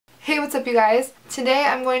Hey, what's up you guys? Today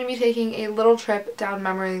I'm going to be taking a little trip down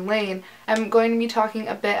memory lane. I'm going to be talking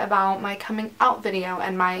a bit about my coming out video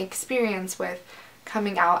and my experience with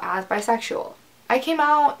coming out as bisexual. I came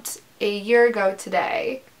out a year ago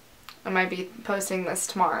today. I might be posting this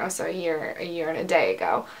tomorrow, so a year and a day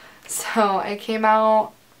ago. So I came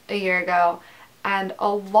out a year ago and a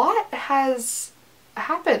lot has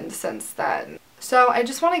happened since then. So I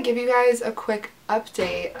just want to give you guys a quick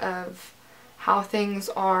update of how things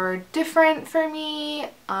are different for me,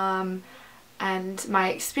 and my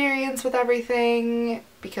experience with everything,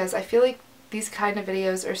 because I feel like these kind of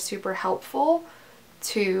videos are super helpful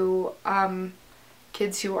to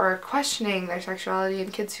kids who are questioning their sexuality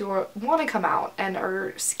and kids who want to come out and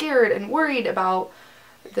are scared and worried about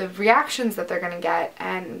the reactions that they're gonna get.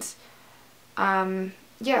 And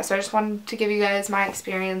yeah, so I just wanted to give you guys my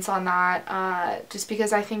experience on that, just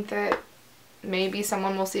because I think that maybe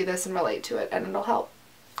someone will see this and relate to it and it'll help.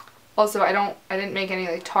 Also, I didn't make any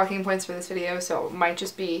like talking points for this video, so it might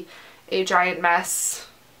just be a giant mess.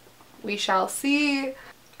 We shall see.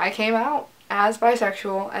 I came out as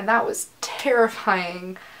bisexual and that was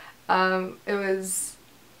terrifying. It was,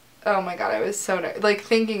 oh my god, I was so like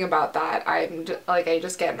thinking about that, I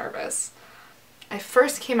just get nervous. I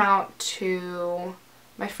first came out to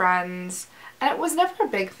my friends and it was never a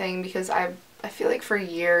big thing because I feel like for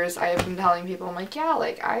years I've been telling people, I'm like, yeah,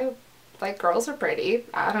 like girls are pretty.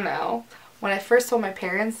 I don't know. When I first told my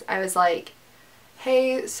parents, I was like,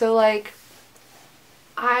 hey, so like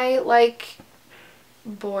I like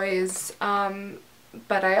boys,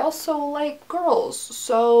 but I also like girls,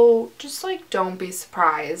 so just like don't be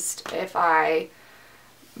surprised if I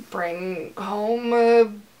bring home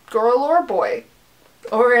a girl or a boy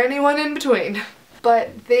or anyone in between.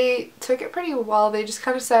 But they took it pretty well. They just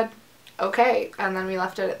kind of said, okay, and then we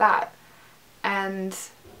left it at that. And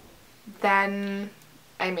then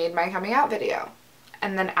I made my coming out video.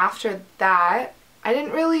 And then after that, I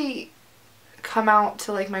didn't really come out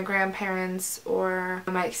to like my grandparents or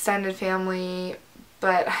my extended family,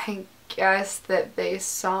 but I guess that they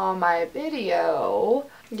saw my video.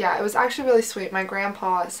 Yeah, it was actually really sweet. My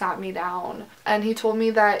grandpa sat me down and he told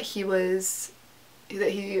me that he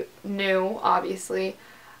knew, obviously,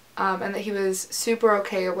 and that he was super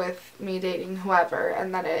okay with me dating whoever,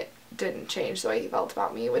 and that it didn't change the way he felt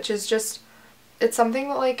about me, which is just, it's something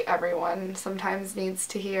that like everyone sometimes needs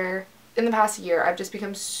to hear. In the past year, I've just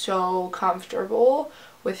become so comfortable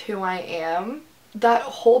with who I am. That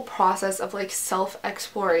whole process of like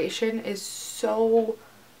self-exploration is so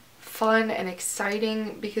fun and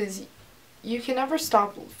exciting because you can never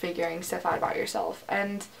stop figuring stuff out about yourself.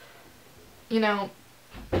 And you know,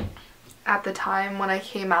 at the time when I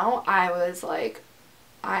came out, I was like,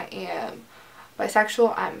 I am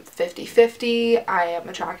bisexual, I'm 50-50, I am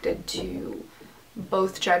attracted to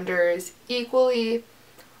both genders equally.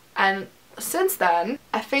 And since then,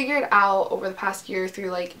 I figured out over the past year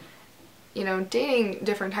through like, you know, dating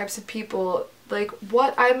different types of people, like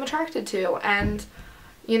what I'm attracted to. And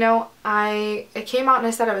you know, I came out and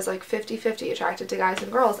I said I was like 50-50 attracted to guys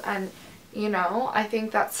and girls, and you know, I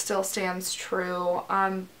think that still stands true.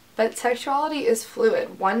 But sexuality is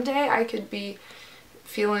fluid. One day I could be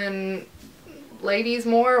feeling ladies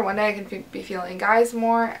more, one day I could be feeling guys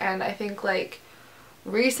more, and I think like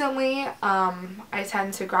recently I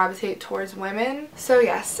tend to gravitate towards women. So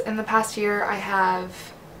yes, in the past year I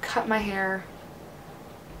have cut my hair,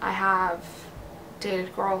 I have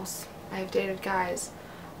dated girls, I have dated guys,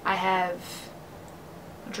 I have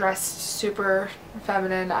dressed super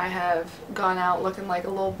feminine, I have gone out looking like a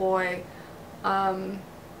little boy,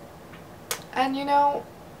 and you know,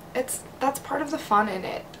 that's part of the fun in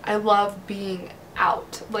it. I love being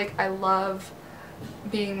out, like I love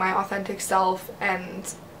being my authentic self,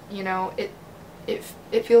 and you know,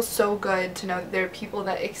 it feels so good to know that there are people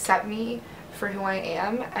that accept me for who I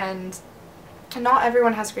am. And not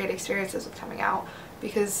everyone has great experiences with coming out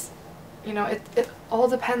because you know, it all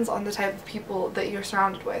depends on the type of people that you're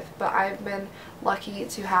surrounded with, but I've been lucky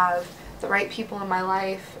to have the right people in my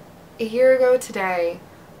life. A year ago today,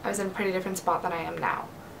 I was in a pretty different spot than I am now.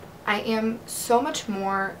 I am so much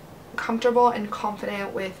more comfortable and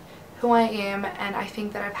confident with who I am, and I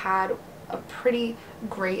think that I've had a pretty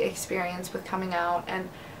great experience with coming out. And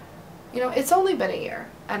you know, it's only been a year,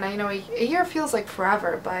 and I know a year feels like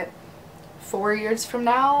forever, but 4 years from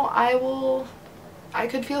now, I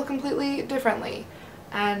could feel completely differently.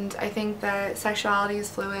 And I think that sexuality is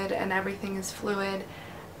fluid and everything is fluid,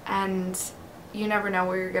 and you never know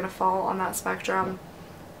where you're gonna fall on that spectrum.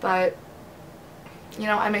 But you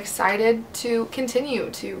know, I'm excited to continue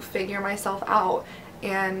to figure myself out,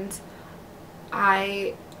 and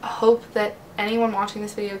I hope that anyone watching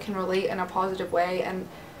this video can relate in a positive way, and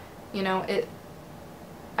you know,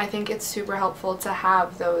 I think it's super helpful to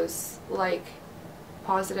have those like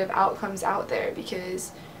positive outcomes out there,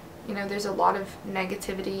 because you know, there's a lot of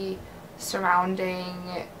negativity surrounding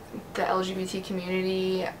the LGBT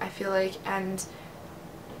community, I feel like, and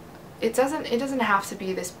it doesn't have to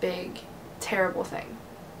be this big terrible thing.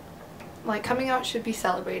 Like, coming out should be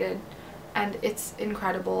celebrated, and it's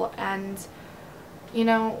incredible, and you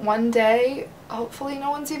know, one day hopefully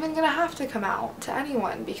no one's even gonna have to come out to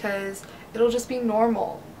anyone, because it'll just be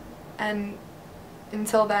normal. And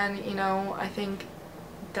until then, you know, I think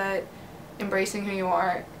that embracing who you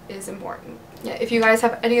are is important. Yeah, if you guys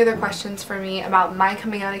have any other questions for me about my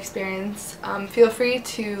coming out experience, feel free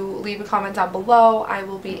to leave a comment down below. I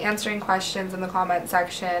will be answering questions in the comment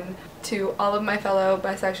section. To all of my fellow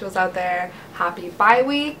bisexuals out there, happy bi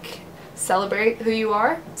week. Celebrate who you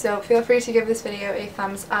are. So feel free to give this video a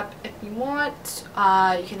thumbs up if you want.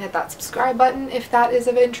 You can hit that subscribe button if that is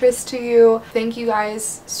of interest to you. Thank you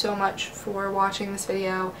guys so much for watching this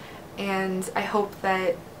video, and I hope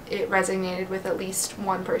that it resonated with at least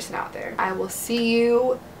one person out there. I will see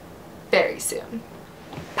you very soon.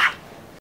 Bye!